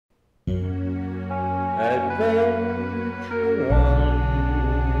Adventure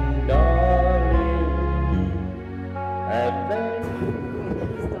on, darling.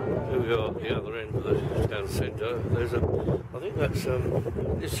 Here we are at the other end of the town centre. There's a, I think that's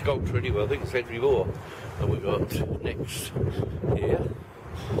this sculpture anyway. I think it's Henry Moore, and we've got next here,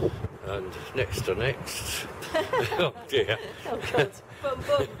 and next to next. Oh dear. Oh God. Bum,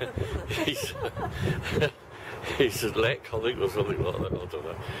 bum. He's a Leck, I think, or something like that. I don't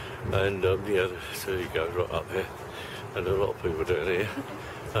know. And yeah, so he goes right up there, and a lot of people down here.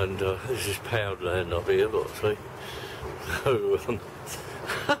 And this is Poundland up here, look, see. So,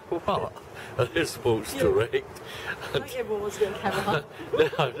 what? There's Sports Direct. Not everyone wants to be on camera.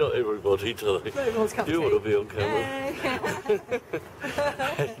 No, not everybody, do they? Not everyone's cup of You tea. want to be on camera.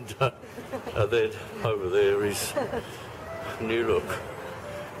 And then over there is New Look.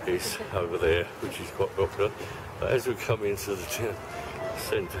 Is over there, which is quite popular. But as we come into the town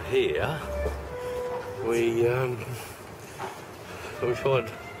centre here, we find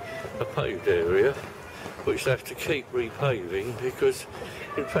a paved area which they have to keep repaving because,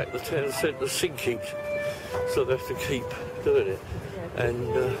 in fact, the town centre's sinking, so they have to keep doing it. And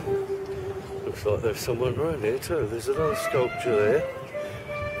looks like there's someone around here too. There's another sculpture there,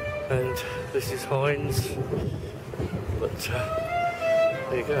 and this is Heinz. But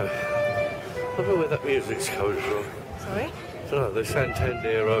there you go. I don't know where that music's coming from. Sorry? I don't know, there's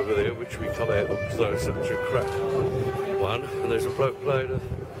Santander over there, which we come out of, so it's such a crap one. And there's a bloke playing an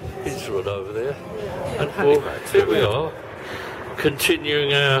instrument over there. And well, here we are,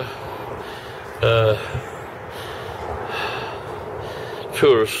 continuing our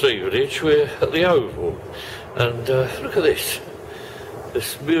tour of Stevenage. We're at the Oval. And look at this.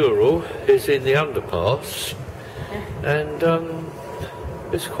 This mural is in the underpass. And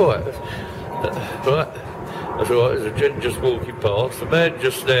it's quiet. Right, that's right, there's a gent just walking past. The man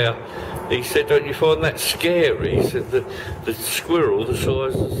just now, he said, don't you find that scary? He said the squirrel the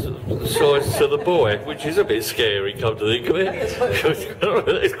size to the boy, which is a bit scary, come to think of it. It's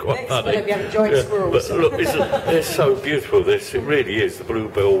quite funny. Next time you have a giant squirrel. But look, they're so beautiful, this. It really is, the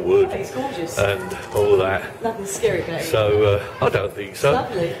bluebell wood. It's gorgeous. And all that. Nothing scary about it. So, I don't think so.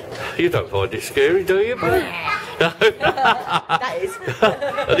 Lovely. You don't find it scary, do you, mate? No. That is.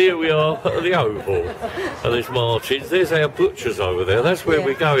 And here we are at the Oval, and there's Martin's. There's our butchers over there. That's where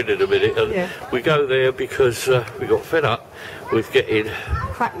we're going in a minute. And we go there because we got fed up with getting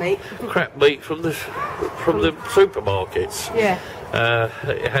Crap meat. crap meat from the supermarkets. Yeah.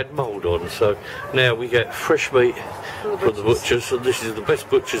 It had mould on, so now we get fresh meat from the butchers, and this is the best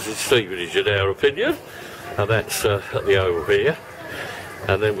butchers in Stevenage, in our opinion. And that's at the Oval here.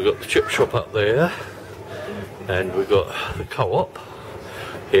 And then we've got the chip shop up there. And we've got the co-op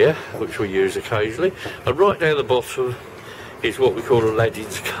here, which we use occasionally. And right down the bottom is what we call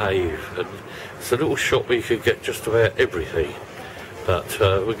Aladdin's Cave. And it's a little shop where you can get just about everything. But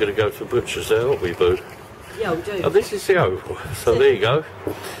we're going to go to the butcher's now, aren't we, Boo? Yeah, we do. And this is the Oval. So there you go.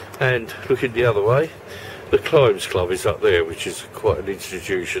 And looking the other way, the Climbs Club is up there, which is quite an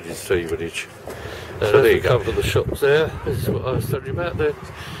institution in Stevenage. So there you go. For the shops there. This is what I was telling you about there.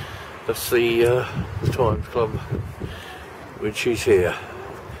 That's the Times Club, which is here.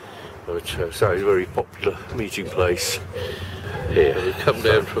 Which so it's a very popular meeting place here. You come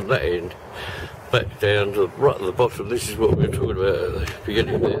down from that end, back down to right at the bottom. This is what we were talking about at the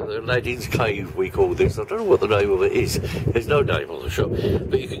beginning there. The Aladdin's Cave, we call this. I don't know what the name of it is. There's no name on the shop,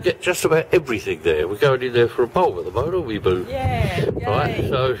 but you can get just about everything there. We're going in there for a bowl at the moment, aren't we, Boo? Yeah. Right.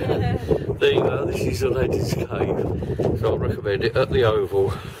 So there you go. This is Aladdin's Cave. So I recommend it at the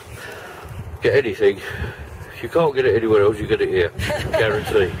Oval. Get anything. If you can't get it anywhere else, you get it here.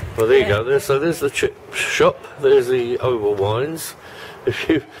 Guarantee. Well, there you go. So there's the chip shop. There's the Oval Wines. If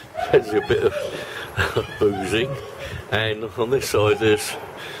you fancy a bit of boozing. And on this side, there's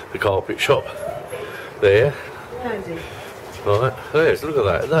the carpet shop. There. Handy. Right. There's. Look at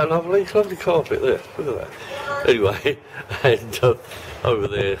that. Isn't that lovely? Lovely carpet there. Look at that. Anyway, and over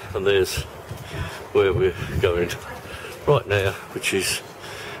there, and there's where we're going right now, which is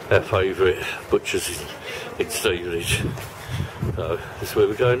our favourite butchers in Stevenage. So that's where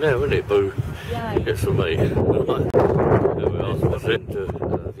we're going now, isn't it, Boo? Yeah. Get some meat. Right. There we are, so end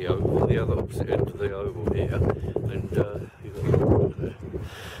of the Oval, the other opposite end of the Oval here, and you've got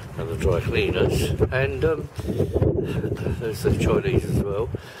and the dry cleaners, and there's the Chinese as well.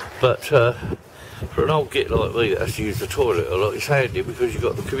 But for an old git like me that has to use the toilet a lot, it's handy because you've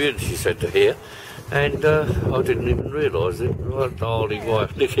got the community centre here. And I didn't even realise it, my darling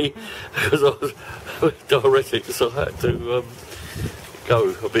wife Nikki, because I was diuretic, so I had to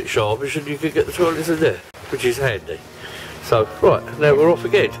go a bit sharpish, and you could get the toilets in there, which is handy. So, right, now we're off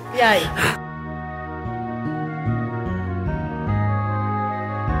again. Yay.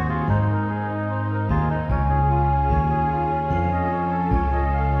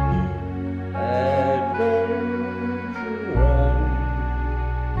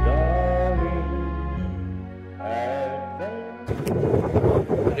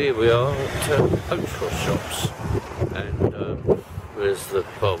 here we are at Oakcross Shops, and there's the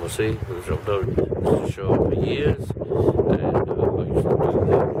pharmacy, which I've known Mr. Shaw for years, and I used to go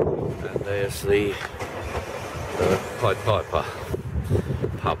there. And there's the Pied Piper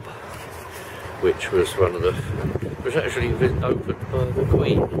pub, which was was actually opened by the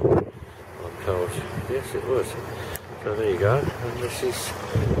Queen, I'm told. Yes, it was. So there you go, and this is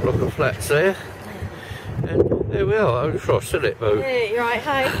a block of flats there. And there we are, Oakcross, isn't it, Boo? Yeah, you're right,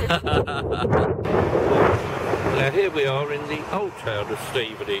 hi. Now here we are in the old town of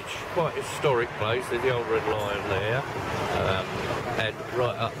Stevenage, quite a historic place. There's the old Red Lion there, and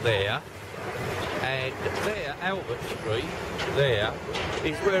right up there. And there, Albert Street, there,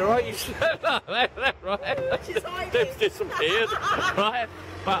 is where I used to live, right? They've disappeared, right?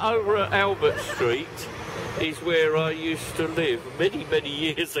 But over at Albert Street is where I used to live many, many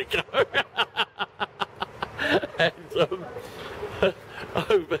years ago. And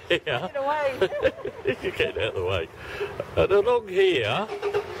over here, Get away. you're getting out of the way, and along here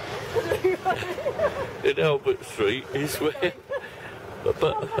in Albert Street is where, but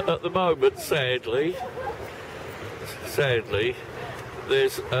at the moment, sadly,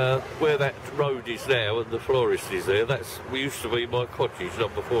 there's where that road is now and the florist is there. We used to be my cottage,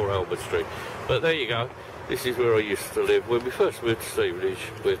 number 4 Albert Street. But there you go. This is where I used to live when we first moved to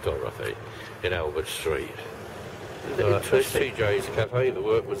Stevenage with Dorothy in Albert Street. There's TJ's Cafe, the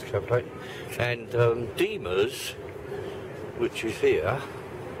Workman's Cafe, and Deemer's, which is here.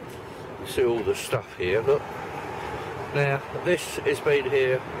 You see all the stuff here, look. Now, this has been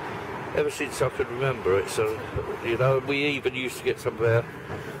here ever since I can remember it, so, you know, we even used to get some of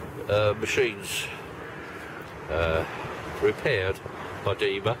our machines repaired by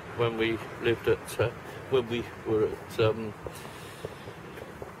Deemer when we lived at, when we were at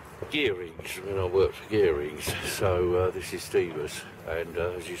Gearing's, when I worked for Gearing's. So this is Stevenage, and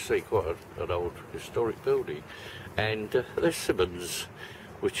as you see, quite an old historic building. And there's Simmons,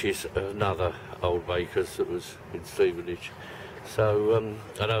 which is another old baker's that was in Stevenage. So, and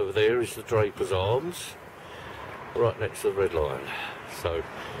over there is the Draper's Arms, right next to the Red Lion. So,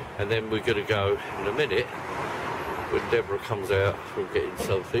 and then we're going to go in a minute, when Deborah comes out from getting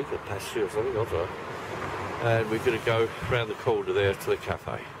something, a pasty or something, I don't know, and we're going to go round the corner there to the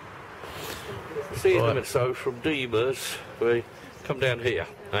cafe. See you in a minute. So from Deemer's, we come down here,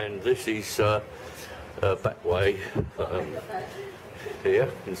 and this is back way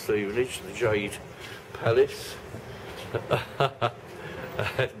here in Stevenage, the Jade Palace.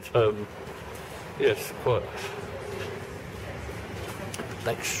 And yes, quite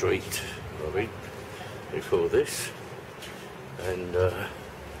Back Street, I mean, before this, and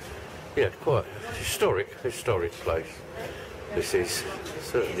yeah, quite historic place. This is,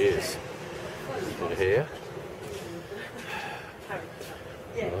 certainly is. In here,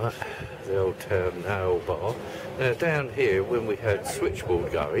 right, the old town owl bar. Now down here, when we had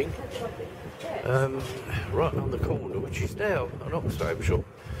switchboard going, right on the corner, which is now an Oxfam shop,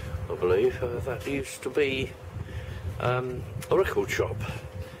 I believe, that used to be a record shop,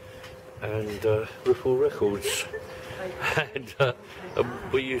 and Ripple Records, and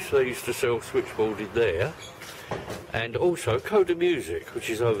they used to sell switchboard in there. And also Coda Music, which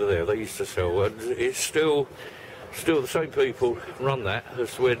is over there, they used to sell, and it's still the same people run that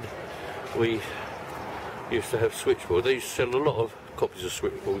as when we used to have switchboard. They used to sell a lot of copies of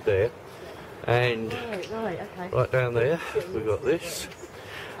switchboard there. And right down there, we've got this.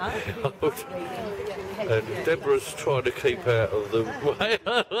 And Deborah's trying to keep out of the way.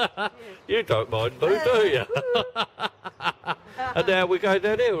 You don't mind, Boo, do you? And now we're going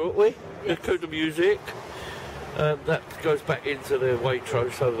down here, aren't we? The Coda Music. That goes back into the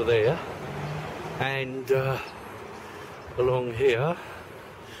Waitrose over there, and along here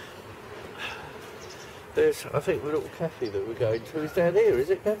there's, I think, the little cafe that we're going to is down here, is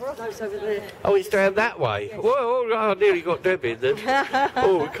it, Deborah? No, it's over there. Oh, it's down that way. Yes. Well, I nearly got Deb in then.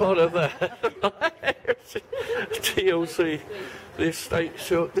 Oh, we can't have that. TLC, the estate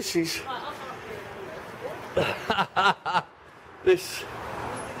shop. This is this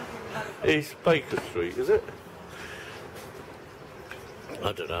is Baker Street, is it?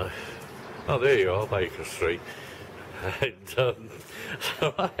 I don't know. Oh, there you are, Baker Street. And,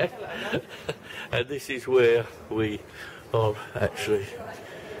 and this is where we are actually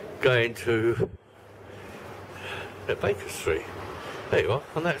going to Baker Street. There you are,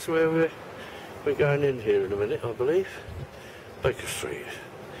 and that's where we're going in here in a minute, I believe. Baker Street.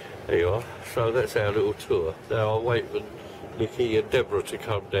 There you are. So that's our little tour. Now I'll wait for Nikki and Deborah to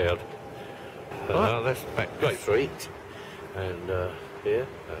come down. That's Baker Street. And here,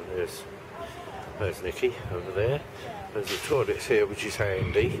 and there's Nikki over there. There's the toilets here, which is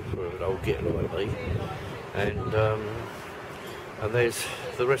handy for an old git like me, and there's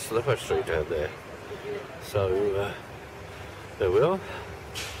the rest of the high street down there. So there we are.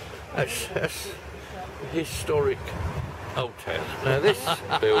 That's historic Old Town. Now this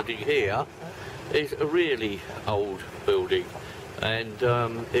building here is a really old building, and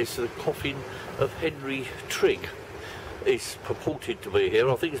it's the coffin of Henry Trigg. It's purported to be here.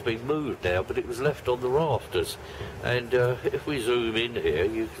 I think it's been moved now, but it was left on the rafters. And if we zoom in here,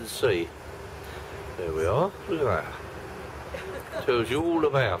 you can see. There we are. Look at that. Tells you all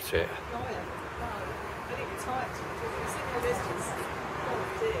about it.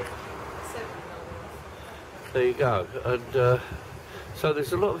 There you go. And so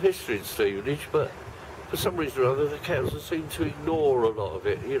there's a lot of history in Stevenage, but for some reason or other the council seem to ignore a lot of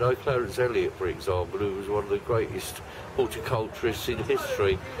it. You know, Clarence Elliott, for example, who was one of the greatest horticulturists in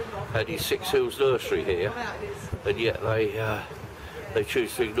history, had his Six Hills nursery here, and yet they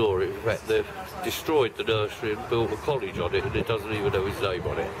choose to ignore it. In fact, they've destroyed the nursery and built a college on it, and it doesn't even know his name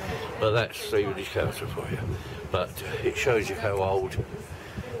on it. But that's Stevenage Council for you. But it shows you how old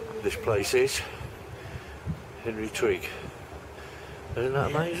this place is. Henry Trigg. Isn't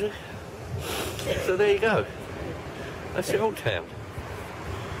that amazing? So there you go. That's the Old Town.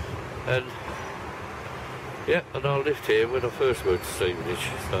 And yeah, and I lived here when I first moved to Stevenage.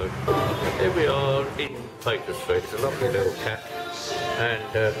 So here we are in Baker Street. It's a lovely little cafe,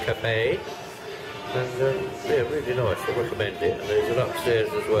 and yeah, really nice. I recommend it. And there's an upstairs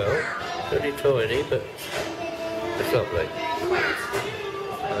as well. Really tiny, but it's lovely.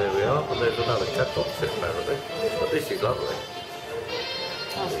 And there we are. And there's another cat opposite apparently. But this is lovely.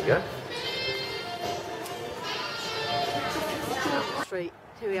 There you go. Street.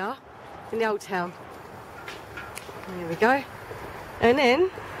 Here we are in the Old Town. There we go. And then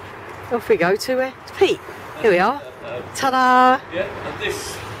off we go to Pete. Here we are. Ta-da! Yeah, and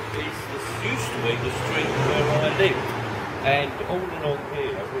this used to be the street where I lived, and all along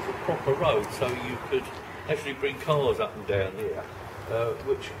here was a proper road, so you could actually bring cars up and down here,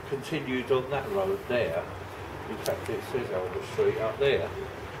 which continued on that road there. In fact, it says on the street up there.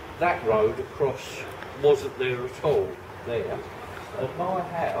 That road across wasn't there at all there. And my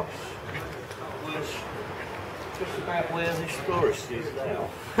house was just about where this florist is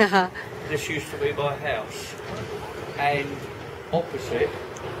now. This used to be my house. And opposite,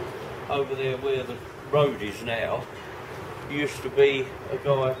 over there where the road is now, used to be a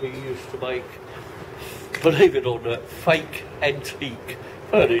guy who used to make, believe it or not, fake antique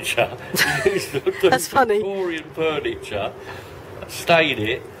furniture. He used to do That's funny. Victorian furniture, stain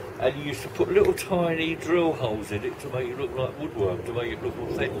it, and he used to put little tiny drill holes in it to make it look like woodwork, to make it look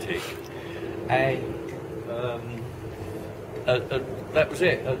authentic. And that was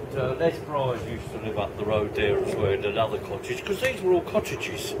it. And Les Bryce used to live up the road there as well in another cottage, because these were all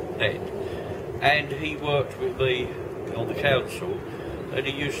cottages then. And he worked with me on the council, and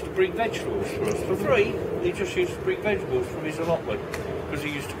he used to bring vegetables for us for free. He just used to bring vegetables from his allotment because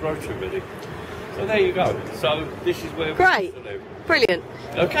he used to grow too many. So there you go. So this is where we used to live. Brilliant.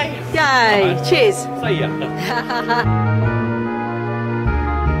 Okay. Yay. Right. Cheers. See ya.